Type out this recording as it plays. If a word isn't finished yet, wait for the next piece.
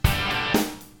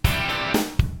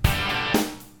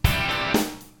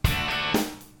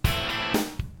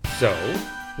So,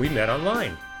 we met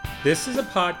online. This is a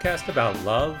podcast about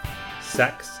love,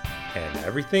 sex, and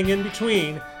everything in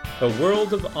between, the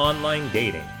world of online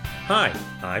dating. Hi,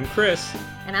 I'm Chris.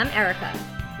 And I'm Erica.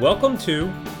 Welcome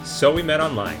to So We Met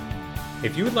Online.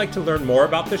 If you would like to learn more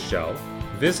about the show,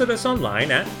 visit us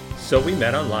online at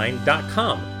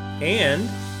sowemetonline.com and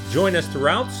join us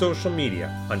throughout social media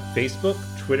on Facebook,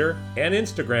 Twitter, and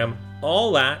Instagram,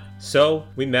 all at So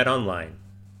We Met Online.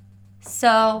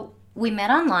 So, we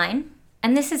met online,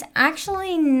 and this is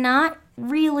actually not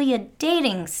really a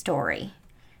dating story.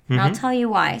 And I'll tell you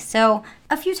why. So,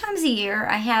 a few times a year,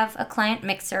 I have a client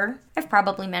mixer. I've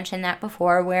probably mentioned that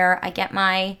before, where I get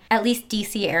my at least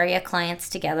DC area clients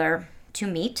together to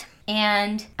meet,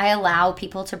 and I allow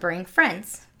people to bring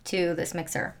friends to this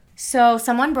mixer. So,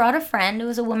 someone brought a friend. It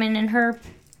was a woman in her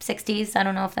 60s. I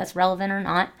don't know if that's relevant or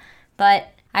not,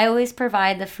 but I always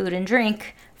provide the food and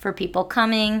drink for people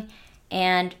coming,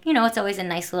 and, you know, it's always a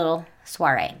nice little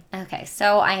soiree. Okay,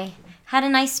 so I had a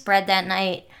nice spread that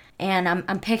night, and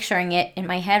I'm picturing it in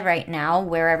my head right now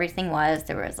where everything was.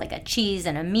 There was like a cheese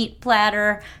and a meat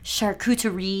platter,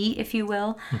 charcuterie, if you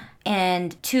will,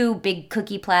 and two big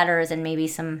cookie platters and maybe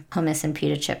some hummus and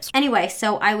pita chips. Anyway,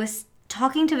 so I was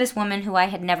talking to this woman who I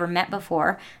had never met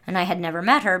before, and I had never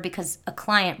met her because a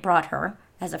client brought her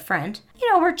as a friend.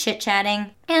 You know, we're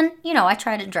chit-chatting, and, you know, I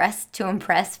try to dress to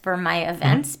impress for my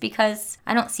events because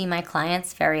I don't see my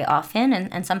clients very often,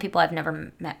 and some people I've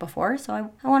never met before, so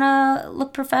I want to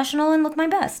look professional and look my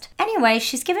best. Anyway,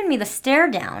 she's given me the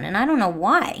stare down, and I don't know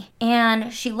why.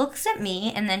 And she looks at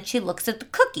me, and then she looks at the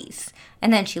cookies,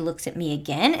 and then she looks at me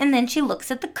again, and then she looks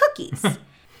at the cookies.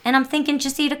 And I'm thinking,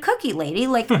 just eat a cookie, lady.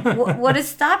 Like, what is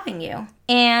stopping you?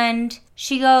 And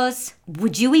she goes,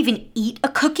 would you even eat a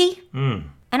cookie?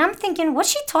 And I'm thinking,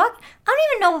 what's she talking? I don't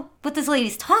even know what this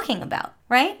lady's talking about,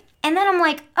 right? And then I'm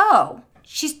like, oh,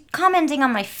 she's commenting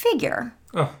on my figure.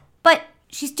 Oh. But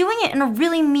she's doing it in a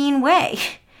really mean way.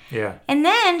 Yeah. And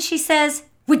then she says,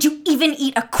 would you even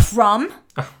eat a crumb?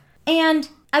 Oh. And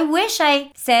I wish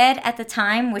I said at the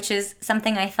time, which is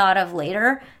something I thought of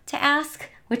later to ask,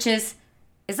 which is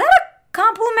that a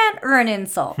compliment or an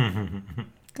insult?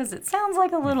 Because it sounds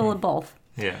like a little of both.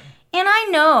 Yeah. And I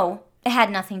know it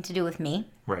had nothing to do with me.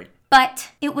 Right.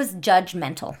 But it was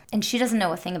judgmental. And she doesn't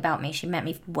know a thing about me. She met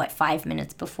me, 5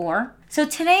 minutes before? So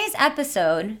today's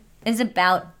episode is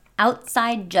about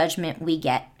outside judgment we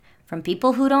get from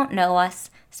people who don't know us,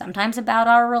 sometimes about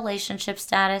our relationship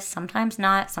status, sometimes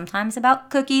not, sometimes about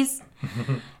cookies,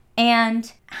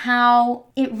 and how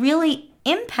it really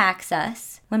impacts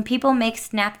us when people make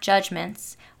snap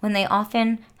judgments when they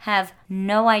often have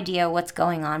no idea what's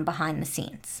going on behind the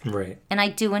scenes. Right. And I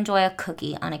do enjoy a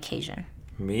cookie on occasion.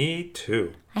 Me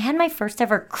too. I had my first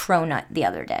ever cronut the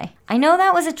other day. I know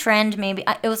that was a trend, maybe.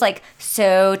 It was like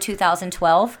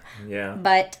 2012. Yeah.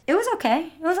 But it was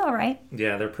okay. It was all right.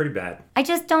 Yeah, they're pretty bad. I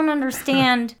just don't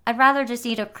understand. I'd rather just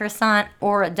eat a croissant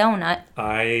or a donut.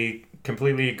 I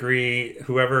completely agree.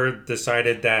 Whoever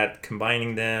decided that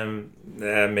combining them,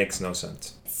 that makes no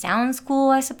sense. Sounds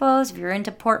cool, I suppose, if you're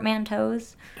into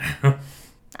portmanteaus.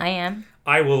 I am.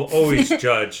 I will always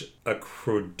judge a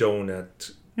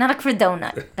crodonut. Not a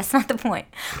crodonut. That's not the point.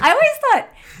 I always thought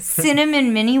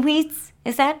cinnamon mini wheats,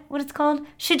 is that what it's called?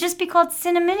 Should just be called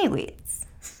cinnamon wheats.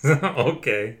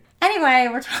 Okay. Anyway,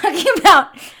 we're talking about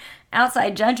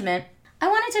outside judgment. I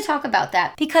wanted to talk about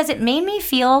that because it made me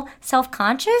feel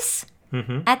self-conscious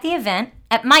at the event,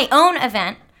 at my own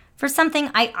event, for something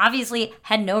I obviously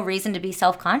had no reason to be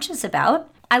self-conscious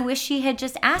about. I wish she had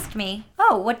just asked me,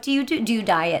 oh, what do you do? Do you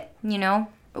diet? You know?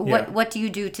 What do you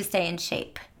do to stay in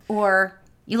shape? Or,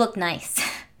 you look nice.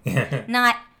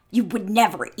 Not, you would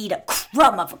never eat a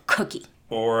crumb of a cookie.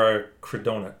 Or a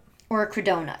crodonut. Or a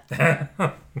crodonut.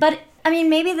 But, I mean,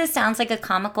 maybe this sounds like a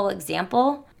comical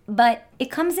example, but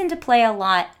it comes into play a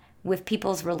lot with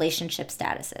people's relationship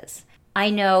statuses. I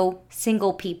know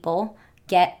single people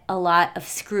get a lot of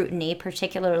scrutiny,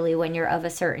 particularly when you're of a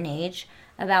certain age,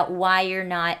 about why you're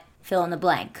not fill in the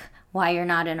blank, why you're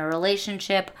not in a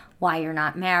relationship, why you're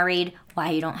not married, why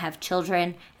you don't have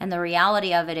children. And the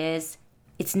reality of it is,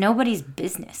 it's nobody's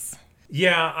business.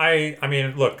 Yeah, I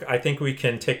mean, look, I think we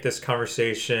can take this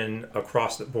conversation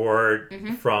across the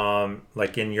board from,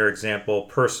 like in your example,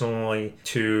 personally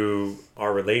to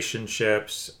our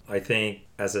relationships. I think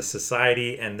as a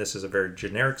society, and this is a very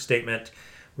generic statement,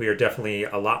 we are definitely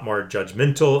a lot more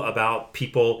judgmental about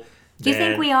people. Do you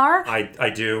think we are? I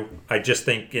do. I just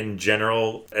think in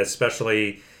general,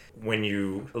 especially when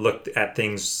you look at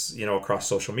things, you know, across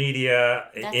social media,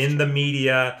 the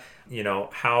media, you know,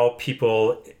 how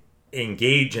people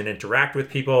engage and interact with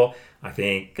people. I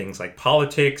think things like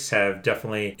politics have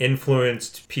definitely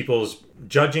influenced people's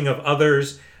judging of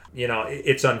others.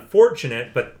 It's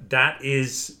unfortunate, but that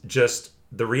is just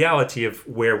the reality of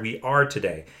where we are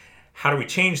today. How do we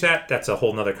change that? That's a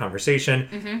whole nother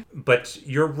conversation. But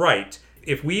you're right.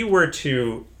 If we were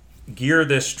to gear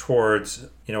this towards,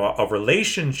 a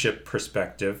relationship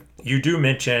perspective, you do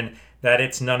mention that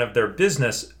it's none of their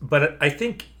business. But I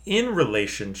think in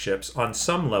relationships, on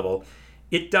some level,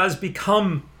 it does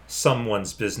become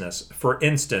someone's business. For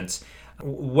instance,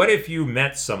 what if you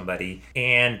met somebody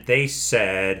and they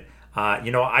said,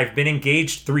 I've been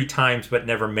engaged 3 times but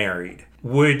never married?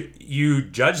 Would you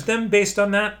judge them based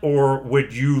on that? Or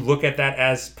would you look at that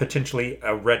as potentially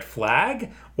a red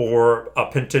flag or a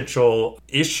potential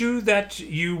issue that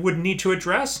you would need to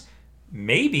address?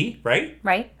 Maybe, right?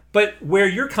 Right. But where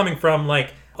you're coming from,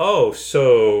 like, oh,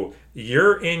 so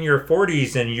you're in your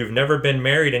 40s and you've never been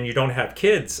married and you don't have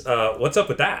kids. What's up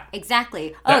with that?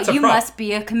 Exactly. That's you must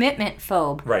be a commitment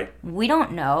phobe. Right. We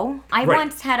don't know. I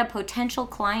once had a potential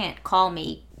client call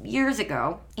me years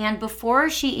ago, and before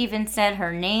she even said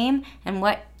her name and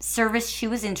what service she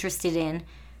was interested in,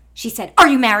 she said, "Are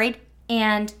you married?"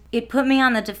 And it put me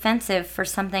on the defensive for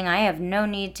something I have no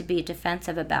need to be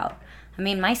defensive about. I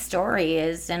mean, my story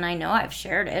is, and I know I've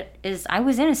shared it, is I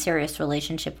was in a serious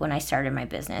relationship when I started my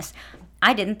business.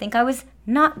 I didn't think I was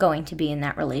not going to be in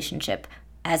that relationship,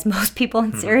 as most people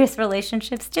in serious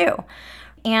relationships do.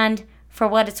 And for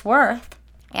what it's worth,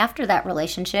 after that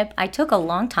relationship, I took a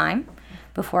long time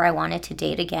before I wanted to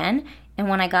date again. And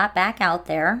when I got back out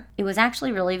there, it was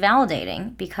actually really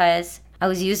validating because I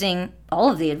was using all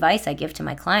of the advice I give to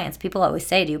my clients. People always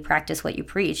say, do you practice what you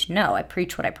preach? No, I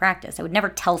preach what I practice. I would never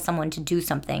tell someone to do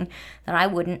something that I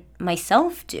wouldn't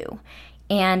myself do.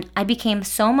 And I became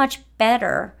so much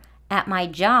better at my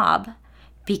job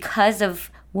because of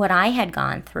what I had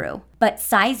gone through. But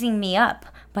sizing me up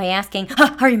by asking,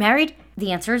 are you married?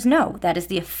 The answer is no. That is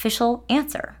the official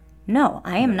answer. No,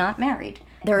 I am not married.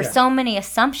 There are so many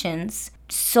assumptions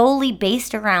solely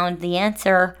based around the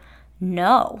answer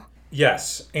no.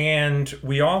 Yes, and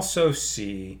we also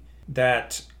see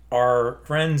that our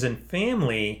friends and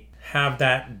family have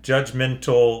that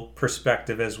judgmental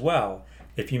perspective as well.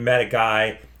 If you met a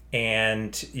guy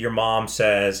and your mom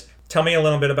says, tell me a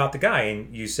little bit about the guy,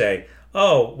 and you say,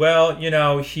 oh, well,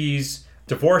 he's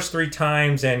divorced 3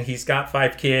 times and he's got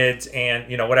 5 kids and,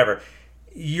 whatever.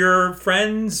 Your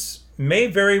friends may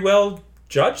very well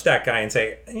judge that guy and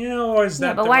say, is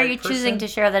that but the why right are you person? choosing to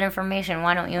share that information?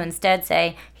 Why don't you instead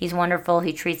say, he's wonderful,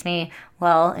 he treats me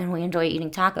well, and we enjoy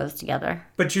eating tacos together?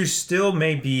 But you still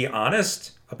may be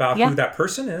honest about who that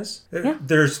person is. Yeah.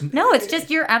 No, it's just,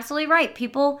 you're absolutely right.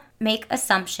 People make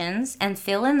assumptions and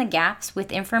fill in the gaps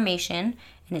with information,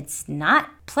 and it's not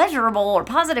pleasurable or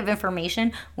positive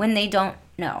information when they don't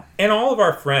know. And all of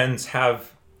our friends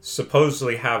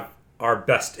supposedly have our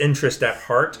best interest at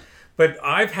heart. But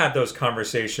I've had those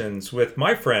conversations with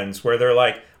my friends where they're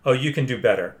like, oh, you can do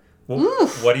better. Well,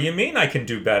 what do you mean I can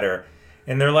do better?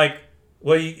 And they're like,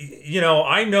 well,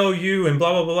 I know you and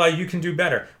blah, blah, blah, you can do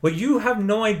better. Well, you have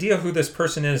no idea who this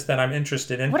person is that I'm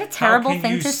interested in. What a terrible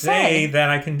thing to say. How can you say that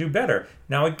I can do better?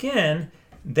 Now, again,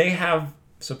 they have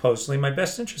supposedly my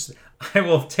best interest. I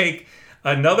will take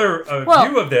another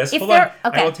view of this. Hold on.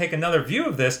 Okay. I will take another view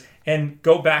of this and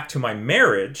go back to my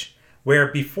marriage,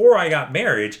 where before I got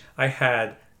married, I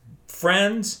had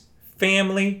friends,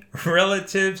 family,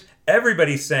 relatives,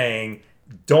 everybody saying,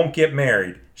 don't get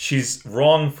married. She's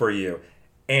wrong for you.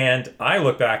 And I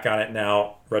look back on it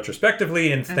now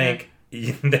retrospectively and think,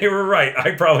 they were right.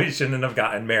 I probably shouldn't have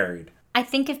gotten married. I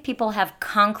think if people have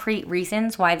concrete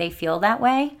reasons why they feel that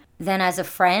way, then as a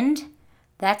friend,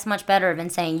 that's much better than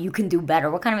saying you can do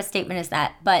better. What kind of a statement is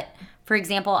that? But for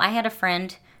example, I had a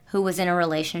friend who was in a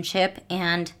relationship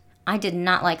and I did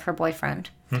not like her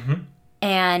boyfriend.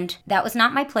 And that was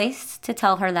not my place to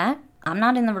tell her that. I'm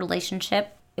not in the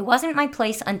relationship. It wasn't my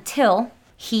place until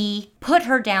he put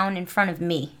her down in front of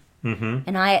me.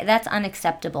 And that's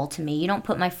unacceptable to me. You don't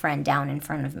put my friend down in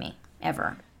front of me,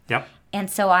 ever. Yep. And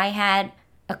so I had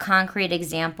a concrete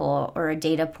example or a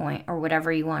data point or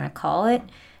whatever you want to call it.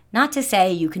 Not to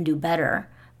say you can do better,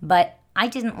 but I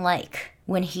didn't like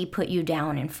when he put you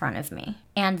down in front of me.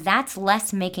 And that's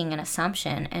less making an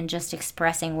assumption and just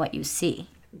expressing what you see.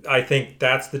 I think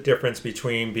that's the difference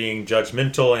between being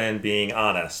judgmental and being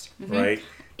honest, right?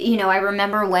 I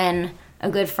remember when a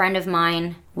good friend of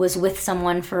mine was with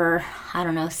someone for,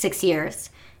 6 years.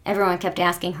 Everyone kept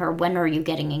asking her, when are you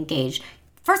getting engaged?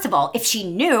 First of all, if she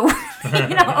knew,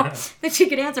 that she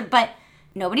could answer, but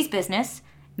nobody's business.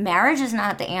 Marriage is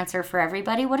not the answer for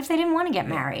everybody. What if they didn't want to get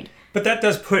married? But that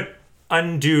does put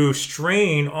undue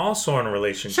strain also on a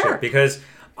relationship. Sure. Because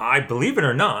I believe it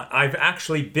or not, I've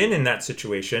actually been in that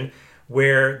situation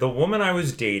where the woman I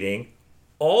was dating,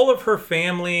 all of her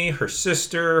family, her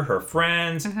sister, her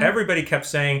friends, everybody kept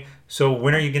saying, so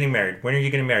when are you getting married? When are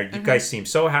you getting married? You guys seem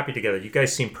so happy together. You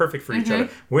guys seem perfect for each other.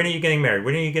 When are you getting married?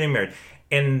 When are you getting married?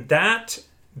 And that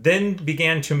then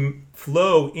began to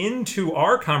flow into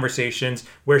our conversations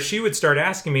where she would start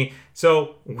asking me,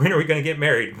 so when are we going to get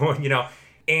married?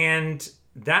 And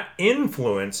that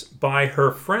influence by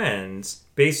her friends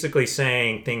basically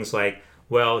saying things like,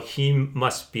 well, he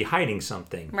must be hiding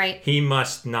something. Right. He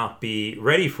must not be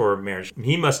ready for marriage.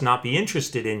 He must not be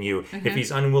interested in you if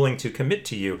he's unwilling to commit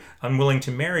to you, unwilling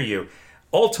to marry you.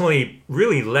 Ultimately,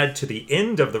 really led to the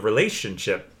end of the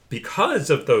relationship because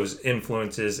of those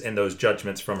influences and those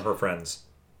judgments from her friends.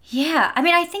 Yeah, I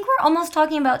mean, I think we're almost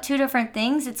talking about two different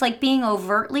things. It's like being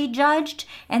overtly judged,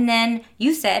 and then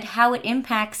you said how it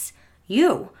impacts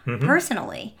you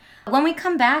personally. When we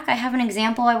come back, I have an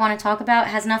example I want to talk about. It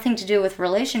has nothing to do with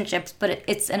relationships, but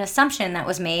it's an assumption that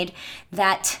was made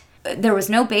that there was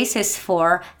no basis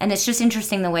for, and it's just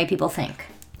interesting the way people think.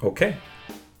 Okay.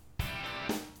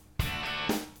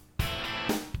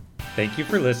 Thank you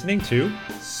for listening to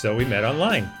So We Met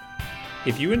Online.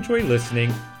 If you enjoy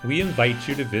listening, we invite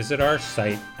you to visit our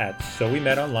site at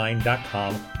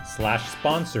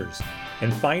sowemetonline.com/sponsors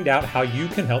and find out how you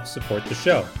can help support the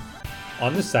show.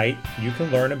 On the site, you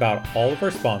can learn about all of our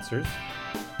sponsors,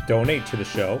 donate to the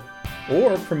show,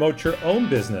 or promote your own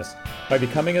business by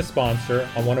becoming a sponsor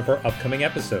on one of our upcoming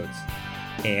episodes.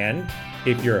 And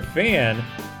if you're a fan,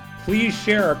 please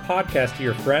share our podcast to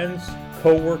your friends,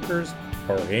 coworkers,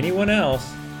 or anyone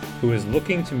else who is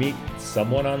looking to meet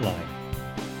someone online.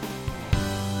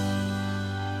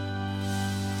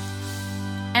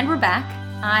 And we're back.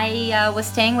 I was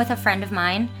staying with a friend of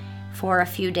mine for a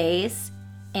few days,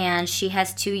 and she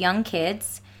has 2 young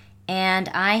kids, and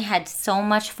I had so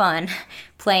much fun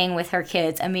playing with her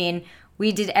kids. I mean,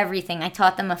 we did everything. I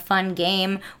taught them a fun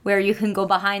game where you can go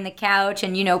behind the couch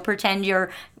and, pretend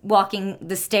you're walking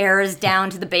the stairs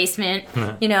down to the basement.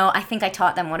 I think I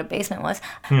taught them what a basement was.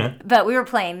 But we were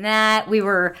playing that. We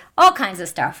were all kinds of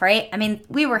stuff, right? I mean,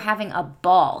 we were having a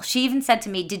ball. She even said to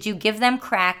me, "Did you give them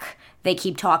crack? They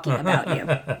keep talking about you."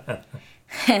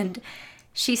 And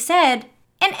she said,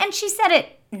 and she said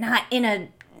it not in a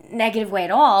negative way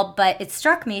at all, but it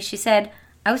struck me. She said,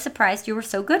 "I was surprised you were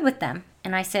so good with them."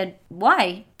 And I said,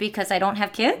 "Why? Because I don't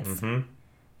have kids?"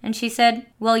 And she said,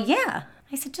 "Well, yeah."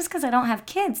 I said, "Just because I don't have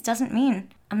kids doesn't mean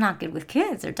I'm not good with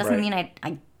kids. Or doesn't mean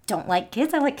I don't like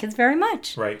kids. I like kids very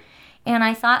much." Right. And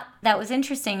I thought that was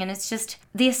interesting. And it's just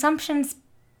the assumptions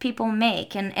people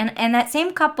make. And that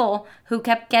same couple who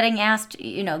kept getting asked,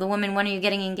 the woman, "When are you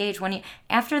getting engaged?"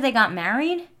 After they got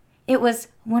married, it was,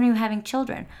 "When are you having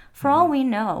children?" For all we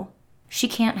know, she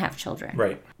can't have children.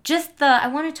 Right. I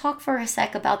want to talk for a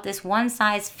sec about this one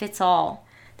size fits all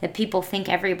that people think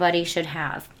everybody should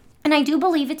have. And I do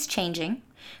believe it's changing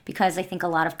because I think a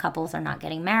lot of couples are not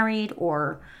getting married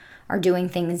or are doing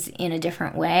things in a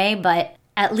different way. But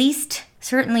at least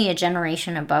certainly a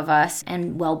generation above us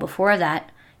and well before that,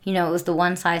 it was the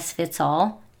one size fits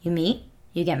all. You meet,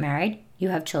 you get married, you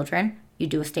have children, you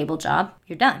do a stable job,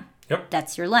 you're done. Yep.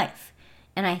 That's your life.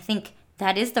 And I think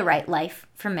that is the right life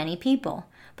for many people.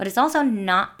 But it's also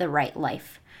not the right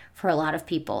life for a lot of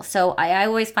people. So I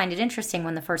always find it interesting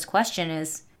when the first question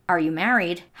is, are you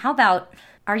married? How about,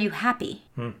 are you happy?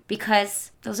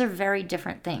 Because those are very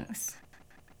different things.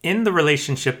 In the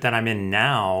relationship that I'm in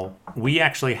now, we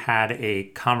actually had a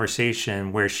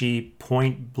conversation where she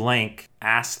point blank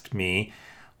asked me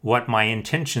what my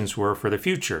intentions were for the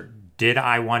future. Did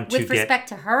I want to With respect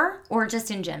to her or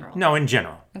just in general? No, in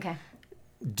general. Okay.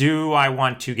 Do I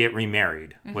want to get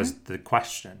remarried was the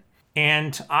question.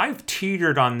 And I've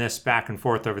teetered on this back and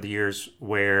forth over the years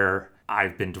where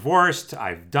I've been divorced,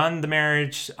 I've done the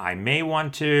marriage, I may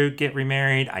want to get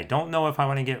remarried, I don't know if I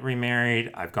want to get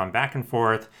remarried, I've gone back and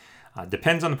forth,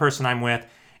 depends on the person I'm with.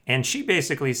 And she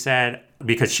basically said,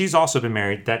 because she's also been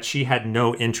married, that she had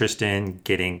no interest in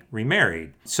getting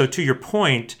remarried. So to your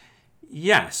point,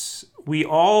 yes, we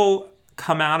all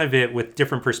come out of it with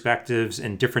different perspectives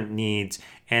and different needs,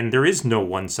 and there is no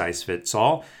one size fits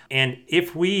all. And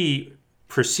if we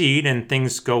proceed and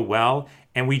things go well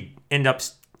and we end up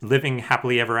living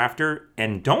happily ever after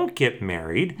and don't get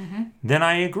married, then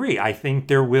I agree. I think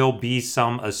there will be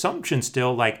some assumption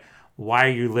still, like, why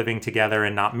are you living together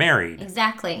and not married?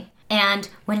 Exactly. And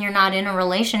when you're not in a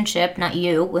relationship, not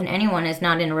you, when anyone is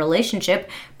not in a relationship,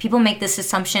 people make this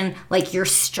assumption like you're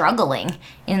struggling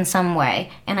in some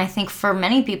way. And I think for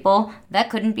many people, that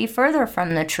couldn't be further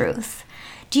from the truth.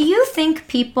 Do you think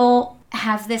people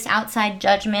have this outside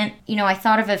judgment, I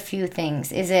thought of a few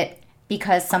things. Is it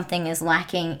because something is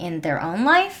lacking in their own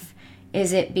life?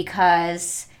 Is it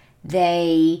because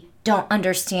they don't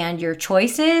understand your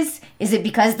choices? Is it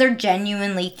because they're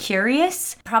genuinely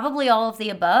curious? Probably all of the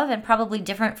above, and probably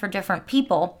different for different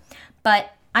people.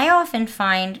 But I often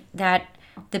find that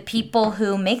the people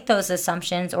who make those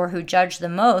assumptions or who judge the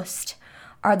most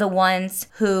are the ones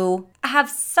who have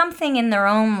something in their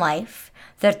own life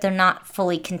that they're not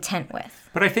fully content with.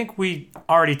 But I think we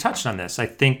already touched on this. I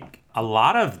think a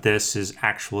lot of this is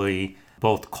actually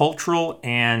both cultural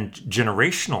and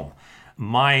generational.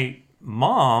 My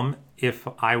mom, if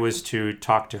I was to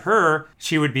talk to her,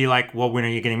 she would be like, well, when are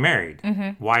you getting married?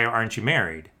 Mm-hmm. Why aren't you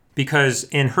married? Because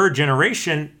in her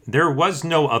generation, there was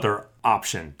no other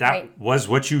option. That was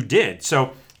what you did.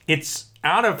 So it's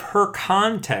out of her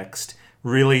context,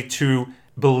 really, to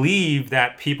believe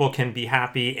that people can be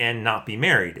happy and not be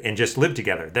married and just live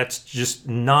together. That's just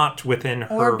not within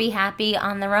her. Or be happy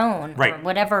on their own, or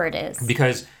whatever it is.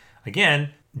 Because, again,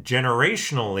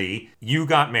 generationally, you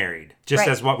got married, just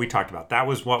as what we talked about. That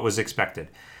was what was expected.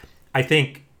 I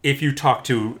think if you talk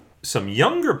to some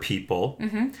younger people,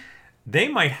 they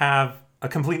might have a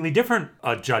completely different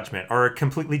judgment or a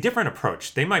completely different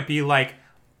approach. They might be like,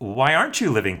 why aren't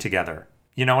you living together?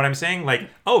 You know what I'm saying? Like,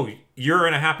 oh, you're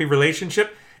in a happy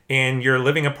relationship and you're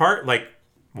living apart. Like,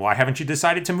 why haven't you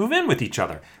decided to move in with each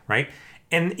other? Right?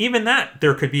 And even that,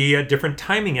 there could be a different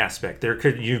timing aspect.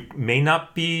 You may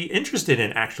not be interested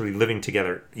in actually living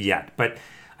together yet. But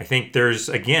I think there's,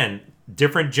 again,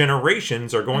 different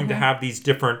generations are going to have these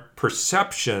different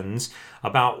perceptions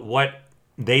about what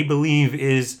they believe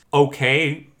is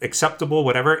okay, acceptable,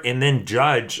 whatever, and then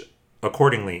judge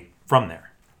accordingly from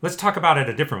there. Let's talk about it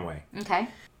a different way. Okay.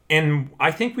 And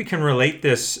I think we can relate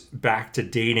this back to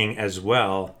dating as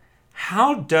well.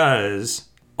 How does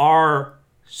our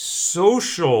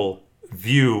social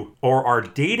view or our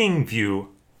dating view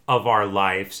of our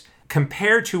lives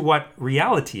compare to what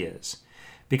reality is?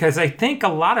 Because I think a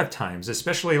lot of times,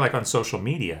 especially like on social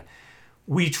media,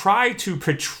 we try to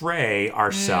portray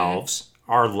ourselves,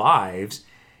 our lives,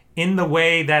 in the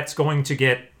way that's going to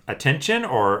get attention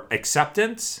or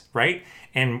acceptance, right?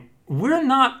 And we're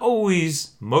not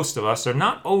always, most of us are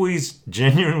not always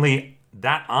genuinely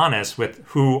that honest with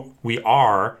who we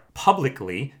are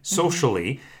publicly,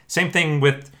 socially. Same thing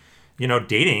with,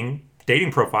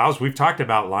 dating profiles. We've talked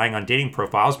about lying on dating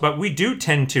profiles, but we do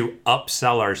tend to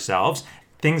upsell ourselves.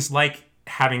 Things like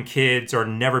having kids or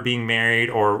never being married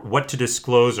or what to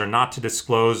disclose or not to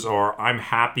disclose or I'm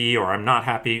happy or I'm not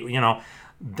happy,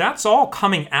 that's all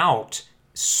coming out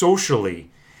socially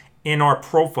in our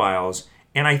profiles.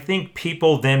 And I think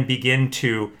people then begin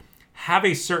to have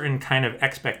a certain kind of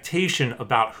expectation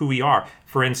about who we are.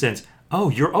 For instance, oh,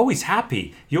 you're always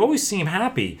happy. You always seem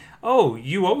happy. Oh,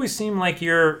 you always seem like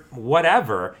you're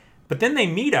whatever. But then they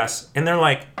meet us and they're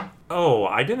like, oh,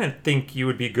 I didn't think you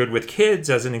would be good with kids,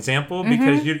 as an example,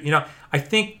 because I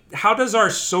think, how does our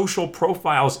social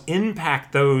profiles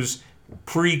impact those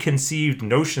preconceived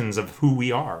notions of who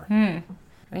we are? I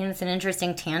mean, it's an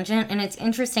interesting tangent, and it's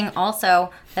interesting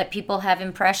also that people have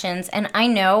impressions. And I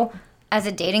know as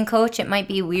a dating coach, it might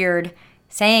be weird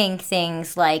saying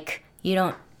things like, you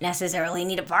don't necessarily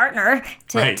need a partner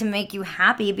to make you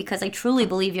happy, because I truly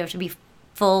believe you have to be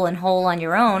full and whole on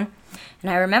your own.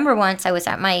 And I remember once I was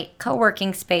at my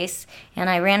co-working space, and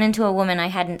I ran into a woman I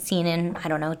hadn't seen in,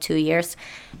 2 years.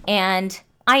 And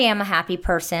I am a happy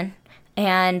person.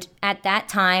 And at that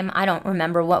time, I don't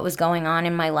remember what was going on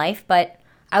in my life, but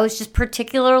I was just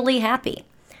particularly happy.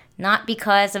 Not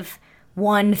because of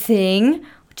one thing,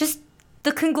 just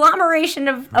the conglomeration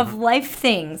of life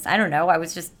things. I don't know, I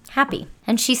was just happy.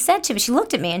 And she said to me, she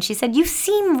looked at me and she said, "You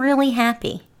seem really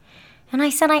happy." And I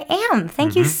said, "I am.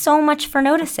 Thank you so much for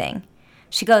noticing."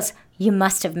 She goes, "You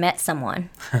must have met someone."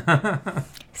 I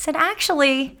said,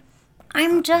 "Actually,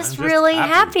 I'm just really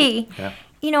happy." Yeah.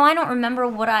 I don't remember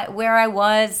where I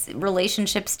was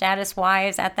relationship status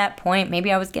wise at that point.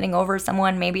 Maybe I was getting over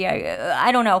someone. Maybe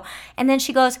I don't know. And then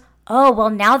she goes, "Oh, well,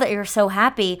 now that you're so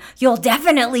happy, you'll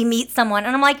definitely meet someone."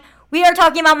 And I'm like, we are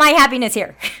talking about my happiness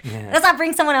here. Yeah. Let's not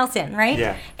bring someone else in, right?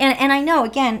 Yeah. And I know,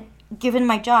 again, given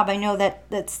my job, I know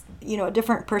that's a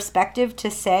different perspective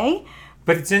to say.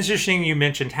 But it's interesting you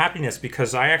mentioned happiness,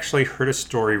 because I actually heard a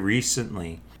story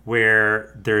recently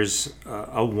where there's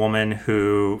a woman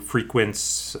who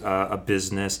frequents a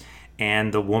business,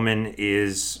 and the woman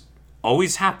is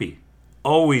always happy.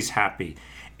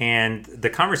 And the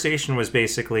conversation was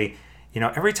basically,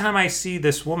 every time I see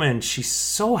this woman, she's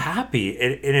so happy,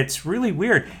 and it's really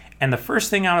weird. And the first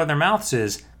thing out of their mouths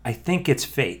is, "I think it's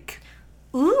fake."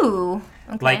 Ooh,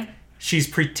 okay. Like, she's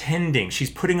pretending. She's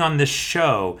putting on this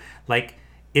show like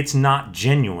it's not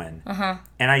genuine.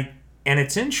 And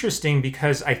it's interesting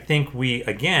because I think we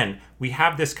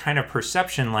have this kind of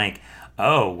perception like,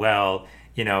 oh, well,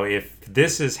 you know, if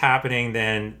this is happening,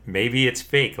 then maybe it's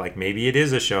fake. Like maybe it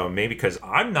is a show. Maybe because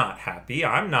I'm not happy.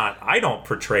 I don't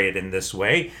portray it in this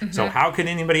way. So how could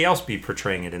anybody else be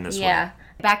portraying it in this way? Yeah.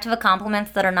 Back to the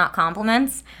compliments that are not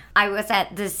compliments. I was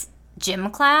at this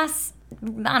gym class,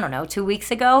 I don't know, 2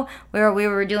 weeks ago, where we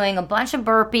were doing a bunch of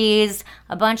burpees,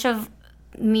 a bunch of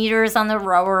meters on the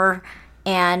rower,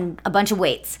 and a bunch of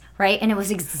weights, right? And it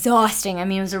was exhausting. I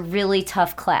mean, it was a really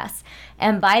tough class.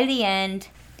 And by the end,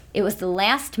 it was the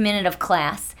last minute of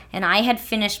class, and I had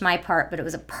finished my part, but it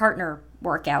was a partner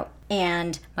workout.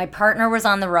 And my partner was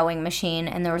on the rowing machine,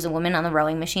 and there was a woman on the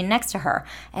rowing machine next to her.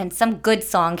 And some good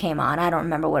song came on. I don't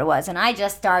remember what it was. And I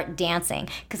just start dancing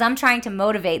because I'm trying to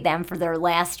motivate them for their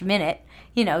last minute,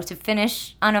 you know, to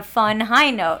finish on a fun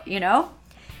high note, you know?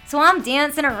 So I'm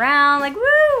dancing around like, woo,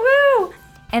 woo.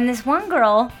 And this one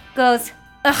girl goes,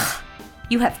 ugh,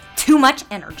 you have too much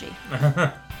energy.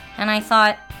 And I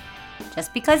thought,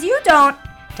 just because you don't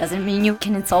doesn't mean you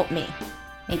can insult me.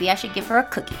 Maybe I should give her a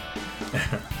cookie.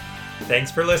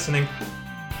 Thanks for listening.